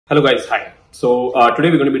Hello guys, hi. So today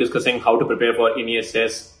we're going to be discussing how to prepare for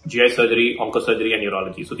NESS, GI surgery, onco surgery and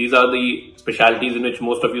urology. So these are the specialties in which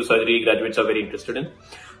most of you surgery graduates are very interested in.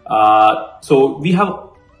 So we have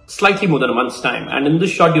slightly more than a month's time, and in this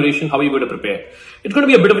short duration, how are you going to prepare? It's going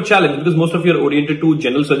to be a bit of a challenge because most of you are oriented to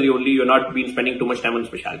general surgery only. You're not been spending too much time on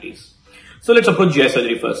specialties. So let's approach GI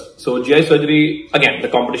surgery first. So GI surgery, again, the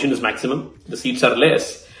competition is maximum. The seats are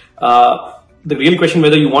less. The real question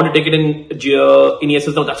whether you want to take it in NESS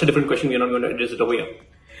now, that's a different question. We're not going to address it over here.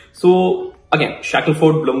 So again,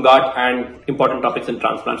 Shackelford, Blumgart and important topics in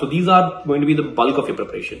transplant. So these are going to be the bulk of your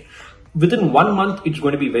preparation. Within 1 month, it's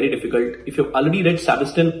going to be very difficult. If you've already read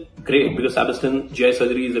Sabiston, great, because Sabiston GI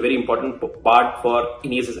surgery is a very important part for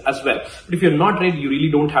NESS as well. But if you're not read, you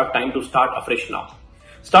really don't have time to start afresh now.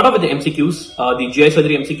 Start off with the MCQs. The GI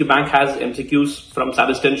surgery MCQ bank has MCQs from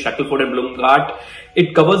Sabiston, Shackelford and Blumgart.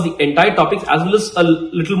 It covers the entire topics as well as a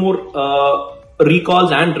little more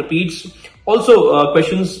recalls and repeats. Also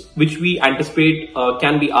questions which we anticipate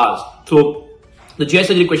can be asked. So the GI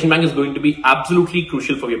surgery question bank is going to be absolutely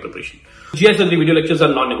crucial for your preparation. GI surgery video lectures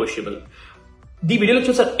are non-negotiable. The video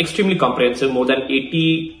lectures are extremely comprehensive, more than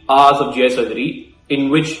 80 hours of GI surgery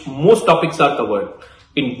in which most topics are covered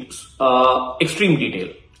in extreme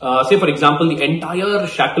detail. Say for example, the entire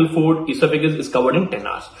Shackelford esophagus is covered in 10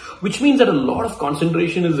 hours, which means that a lot of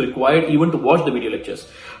concentration is required even to watch the video lectures.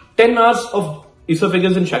 10 hours of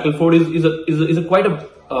esophagus in Shackelford is a quite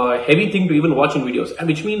a heavy thing to even watch in videos, and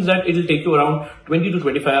which means that it will take you around 20 to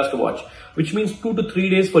 25 hours to watch, which means 2 to 3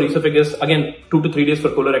 days for esophagus, again 2 to 3 days for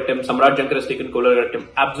colorectum. Samrat Jankar has taken colorectum,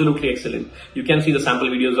 absolutely excellent. You can see the sample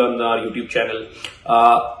videos on our YouTube channel.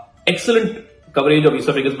 Excellent coverage of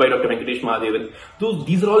esophagus by Dr. Venkatesh Mahadevan.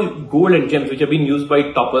 These are all gold and gems which have been used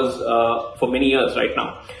by toppers for many years right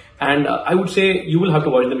now. And I would say you will have to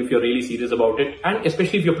watch them if you're really serious about it, and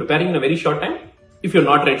especially if you're preparing in a very short time, if you're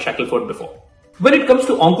not read Shackelford before. When it comes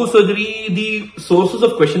to onco surgery, the sources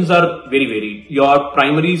of questions are very varied. Your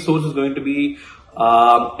primary source is going to be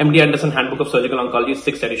MD Anderson Handbook of Surgical Oncology,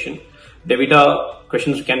 6th edition. DeVita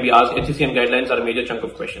questions can be asked. NCCN guidelines are a major chunk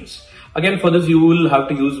of questions. Again, for this, you will have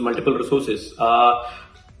to use multiple resources. The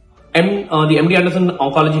MD Anderson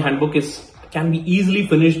Oncology Handbook can be easily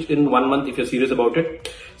finished in 1 month if you're serious about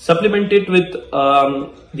it. Supplement it with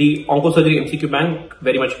the Onco Surgery MCQ bank,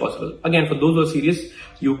 very much possible. Again, for those who are serious,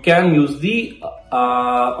 you can use the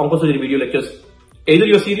Onco Surgery video lectures. Either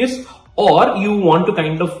you're serious or you want to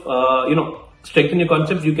kind of, strengthen your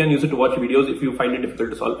concepts, you can use it to watch videos if you find it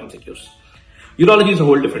difficult to solve MCQs. Urology is a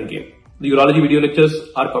whole different game. The urology video lectures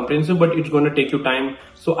are comprehensive, but it's going to take you time.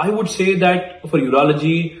 So I would say that for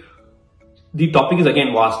urology, the topic is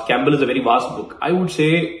again vast. Campbell is a very vast book. I would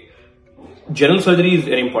say general surgery is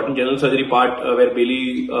very important. General surgery part where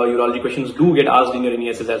Bailey urology questions do get asked in your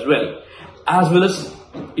NESS as well. As well as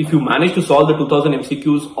if you manage to solve the 2000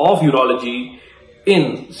 MCQs of urology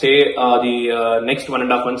in say the next 1.5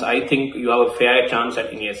 months, I think you have a fair chance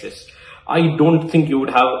at NESS. I don't think you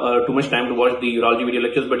would have too much time to watch the urology video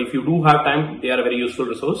lectures, but if you do have time, they are a very useful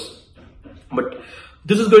resource. But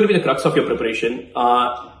this is going to be the crux of your preparation.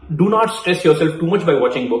 Do not stress yourself too much by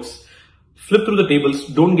watching books. Flip through the tables.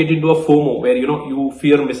 Don't get into a FOMO where you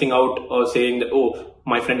fear missing out or saying that, oh,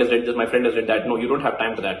 my friend has read this, my friend has read that. No, you don't have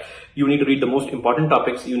time for that. You need to read the most important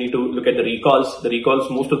topics. You need to look at the recalls. The recalls,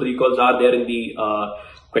 most of the recalls are there in the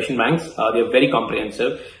question banks. They're very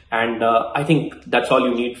comprehensive. And I think that's all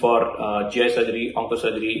you need for GI surgery, onco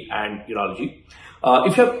surgery and urology.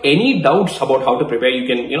 If you have any doubts about how to prepare, you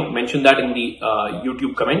can mention that in the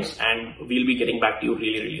YouTube comments, and we'll be getting back to you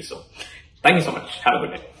really, really soon. Thank you so much. Have a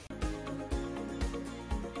good day.